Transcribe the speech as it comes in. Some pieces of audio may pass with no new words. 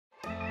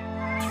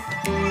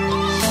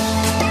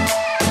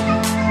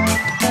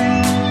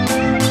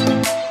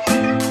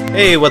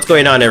Hey, what's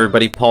going on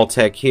everybody? Paul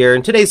Tech here.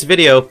 In today's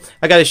video,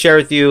 I got to share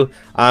with you,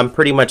 I'm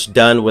pretty much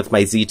done with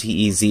my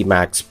ZTE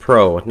Zmax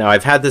Pro. Now,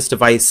 I've had this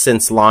device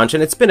since launch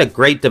and it's been a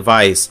great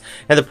device.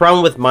 And the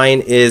problem with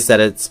mine is that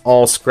it's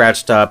all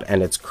scratched up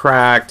and it's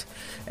cracked.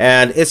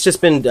 And it's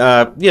just been,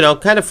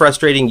 kind of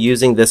frustrating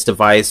using this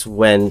device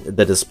when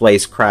the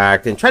display's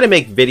cracked and trying to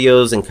make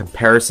videos and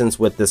comparisons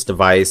with this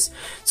device.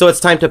 So it's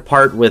time to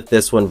part with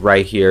this one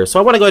right here. So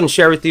I want to go ahead and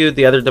share with you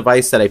the other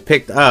device that I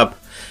picked up.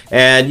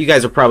 And you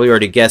guys are probably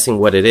already guessing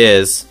what it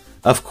is.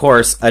 Of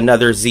course,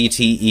 another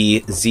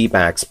ZTE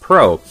Zmax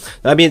Pro.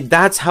 I mean,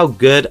 that's how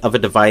good of a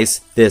device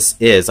this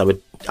is. I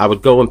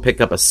would go and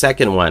pick up a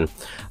second one.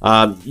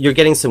 You're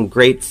getting some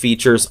great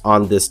features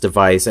on this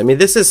device. I mean,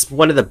 this is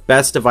one of the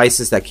best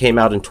devices that came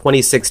out in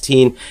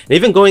 2016. And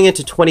even going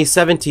into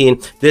 2017,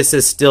 this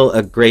is still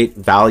a great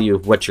value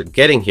of what you're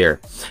getting here.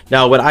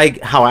 Now,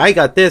 how I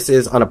got this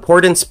is on a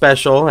port-in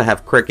special. I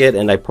have Cricket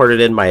and I ported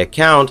in my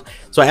account.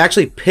 So I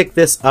actually picked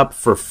this up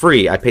for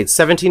free. I paid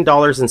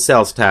 $17 in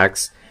sales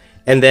tax.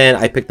 And then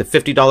I picked the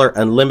 $50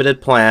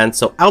 unlimited plan.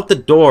 So out the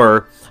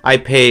door, I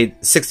paid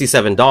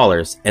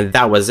 $67 and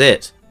that was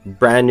it.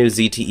 Brand new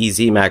ZTE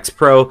Zmax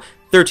Pro,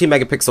 13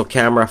 megapixel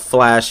camera,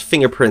 flash,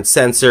 fingerprint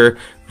sensor,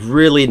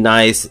 really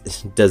nice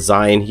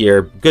design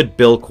here, good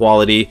build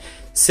quality,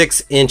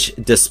 6-inch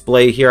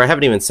display here. I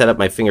haven't even set up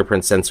my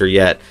fingerprint sensor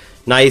yet.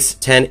 Nice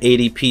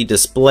 1080p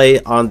display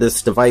on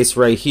this device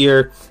right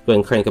here. Go ahead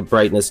and crank up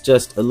brightness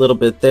just a little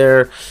bit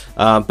there.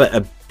 But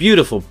a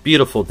beautiful,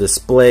 beautiful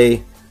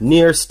display.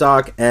 Near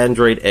stock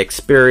Android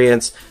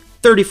experience,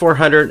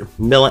 3400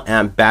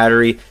 milliamp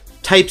battery,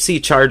 Type-C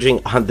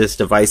charging on this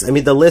device. I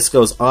mean, the list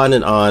goes on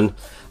and on.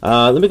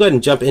 Let me go ahead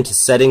and jump into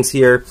settings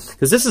here,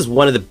 because this is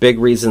one of the big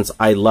reasons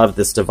I love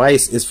this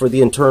device is for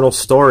the internal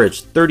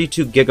storage,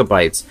 32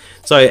 gigabytes.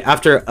 So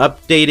after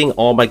updating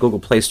all my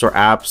Google Play Store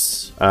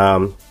apps,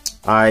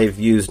 I've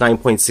used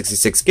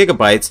 9.66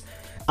 gigabytes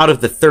out of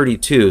the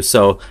 32.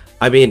 So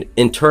I mean,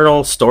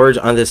 internal storage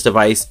on this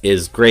device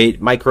is great.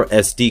 Micro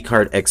SD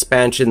card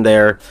expansion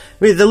there.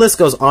 I mean, the list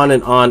goes on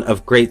and on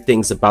of great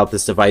things about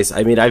this device.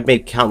 I mean, I've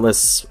made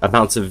countless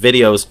amounts of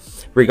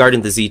videos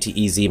regarding the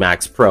ZTE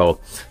Zmax Pro.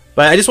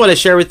 But I just want to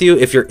share with you,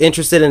 if you're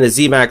interested in a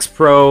Zmax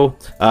Pro,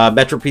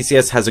 Metro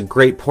PCS has a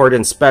great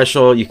port-in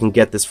special. You can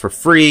get this for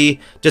free.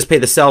 Just pay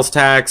the sales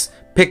tax,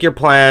 pick your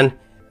plan,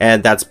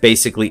 and that's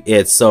basically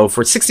it. So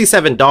for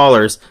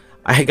 $67,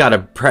 I got a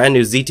brand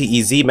new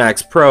ZTE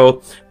Zmax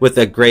Pro with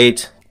a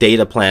great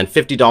data plan,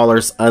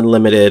 $50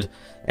 unlimited.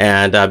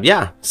 And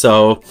yeah,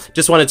 so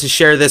just wanted to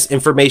share this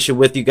information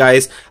with you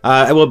guys.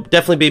 I will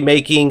definitely be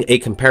making a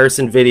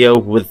comparison video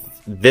with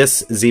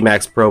this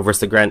Zmax Pro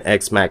versus the Grand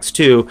X Max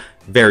 2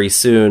 very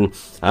soon.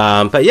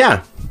 But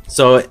yeah,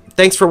 so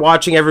thanks for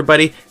watching,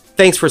 everybody.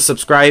 Thanks for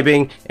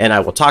subscribing, and I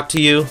will talk to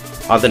you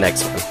on the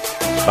next one.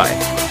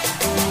 Bye.